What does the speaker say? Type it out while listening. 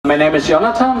My name is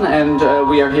Jonathan, and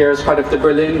we are here as part of the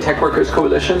Berlin Tech Workers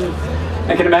Coalition.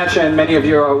 I can imagine many of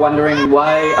you are wondering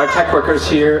why are tech workers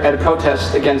here at a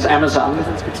protest against Amazon.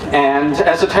 And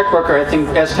as a tech worker, I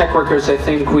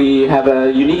think we have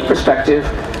a unique perspective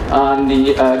on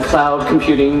the cloud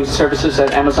computing services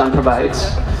that Amazon provides.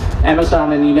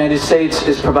 Amazon in the United States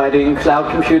is providing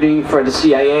cloud computing for the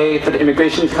CIA, for the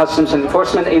Immigration, Customs and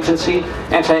Enforcement Agency,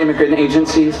 anti-immigrant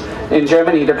agencies. In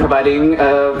Germany, they're providing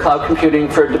cloud computing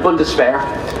for the Bundeswehr.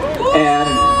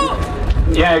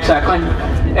 And yeah, exactly.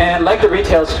 And like the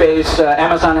retail space,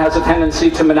 Amazon has a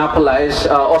tendency to monopolize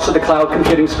also the cloud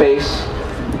computing space.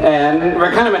 And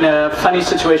we're kind of in a funny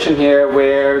situation here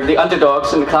where the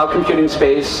underdogs in the cloud computing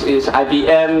space is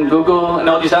IBM, Google, and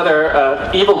all these other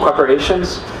evil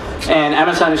corporations. And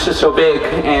Amazon is just so big,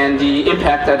 and the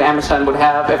impact that Amazon would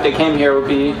have if they came here would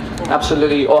be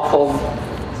absolutely awful.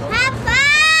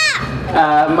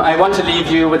 I want to leave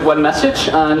you with one message.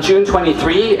 On June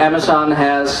 23, Amazon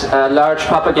has a large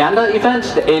propaganda event,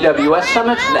 the AWS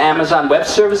Summit, the Amazon Web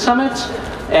Service Summit.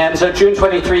 And so June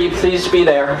 23, please be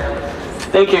there.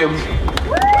 Thank you.